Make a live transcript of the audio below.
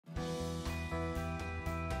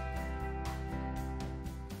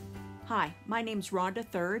Hi, my name's Rhonda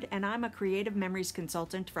Third, and I'm a creative memories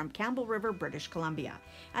consultant from Campbell River, British Columbia.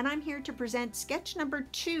 And I'm here to present sketch number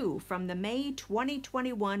 2 from the May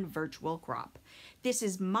 2021 virtual crop. This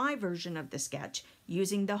is my version of the sketch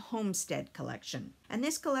using the Homestead collection. And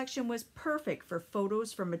this collection was perfect for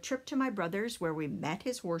photos from a trip to my brother's where we met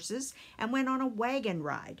his horses and went on a wagon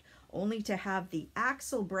ride, only to have the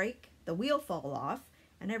axle break, the wheel fall off,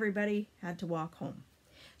 and everybody had to walk home.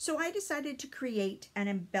 So I decided to create an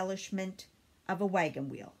embellishment of a wagon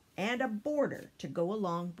wheel and a border to go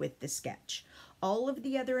along with the sketch. All of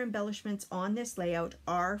the other embellishments on this layout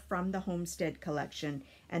are from the Homestead collection,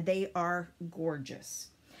 and they are gorgeous.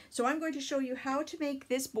 So I'm going to show you how to make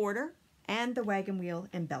this border and the wagon wheel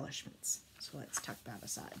embellishments. So let's tuck that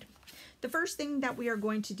aside. The first thing that we are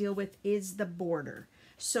going to deal with is the border.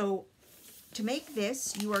 So to make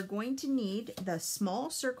this, you are going to need the small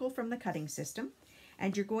circle from the cutting system,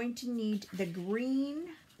 and you're going to need the green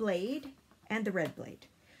blade and the red blade.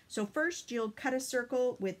 So first you'll cut a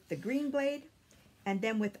circle with the green blade, and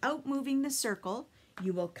then without moving the circle,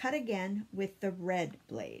 you will cut again with the red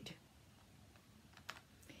blade.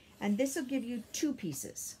 And this will give you 2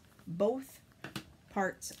 pieces, both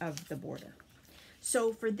parts of the border.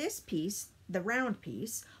 So for this piece, the round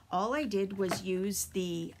piece, all I did was use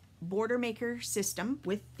the Border Maker system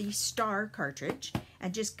with the star cartridge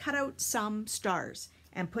and just cut out some stars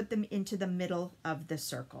and put them into the middle of the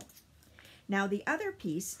circle. Now the other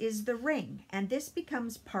piece is the ring, and this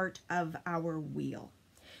becomes part of our wheel.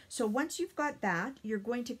 So once you've got that, you're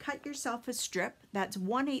going to cut yourself a strip that's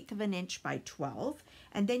 1/8 of an inch by 12,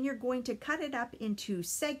 and then you're going to cut it up into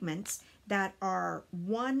segments that are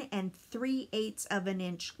 1 3/8 of an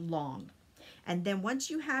inch long. And then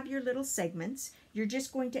once you have your little segments, you're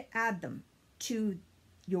just going to add them to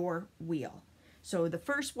your wheel. So the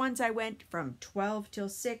first ones I went from 12 till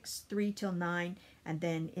 6, 3 till 9, and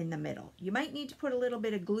then in the middle. You might need to put a little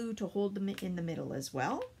bit of glue to hold them in the middle as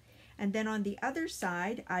well. And then on the other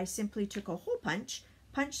side, I simply took a hole punch,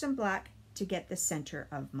 punched them black to get the center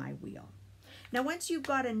of my wheel. Now once you've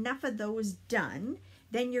got enough of those done,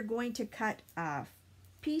 then you're going to cut a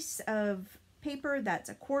piece of paper that's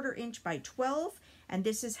 1/4 inch by 12, and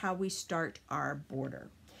this is how we start our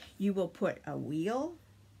border. You will put a wheel,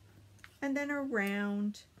 and then a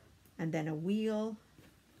round, and then a wheel,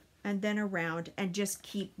 and then a round, and just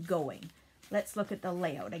keep going. Let's look at the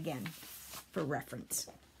layout again for reference.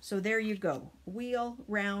 So there you go, wheel,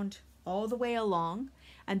 round, all the way along.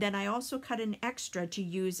 And then I also cut an extra to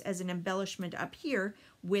use as an embellishment up here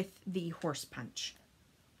with the horse punch.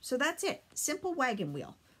 So that's it, simple wagon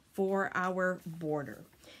wheel for our border.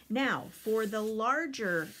 Now for the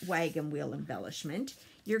larger wagon wheel embellishment,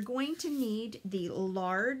 you're going to need the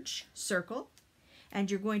large circle,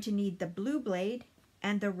 and you're going to need the blue blade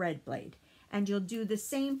and the red blade. And you'll do the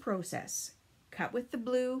same process. Cut with the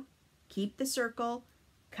blue, keep the circle,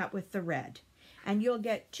 cut with the red. And you'll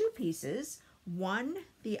get 2 pieces, one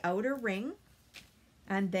the outer ring,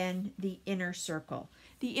 and then the inner circle.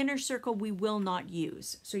 The inner circle we will not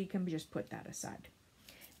use, so you can just put that aside.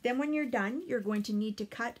 Then when you're done, you're going to need to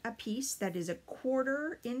cut a piece that is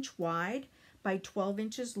 1/4 inch wide by 12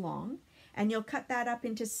 inches long, and you'll cut that up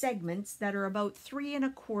into segments that are about 3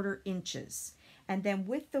 1/4 inches. And then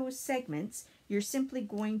with those segments, you're simply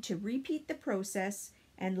going to repeat the process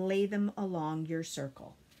and lay them along your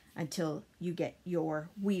circle until you get your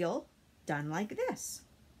wheel done like this.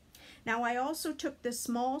 Now I also took the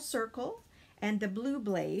small circle and the blue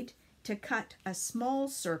blade to cut a small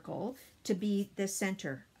circle to be the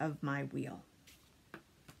center of my wheel.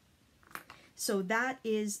 So that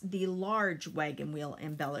is the large wagon wheel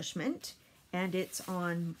embellishment, and it's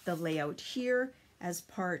on the layout here as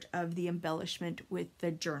part of the embellishment with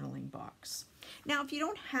the journaling box. Now if you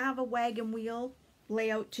don't have a wagon wheel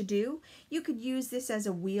layout to do, you could use this as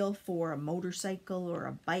a wheel for a motorcycle or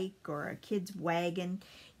a bike or a kid's wagon.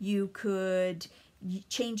 You could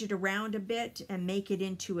change it around a bit and make it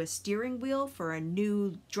into a steering wheel for a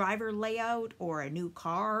new driver layout or a new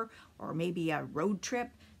car or maybe a road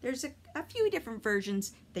trip. There's a few different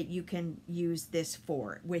versions that you can use this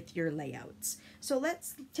for with your layouts. So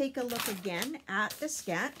let's take a look again at the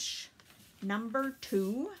sketch number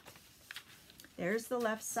 2. There's the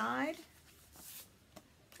left side,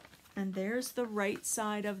 and there's the right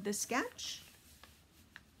side of the sketch.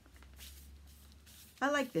 I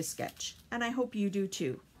like this sketch, and I hope you do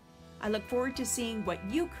too. I look forward to seeing what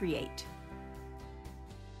you create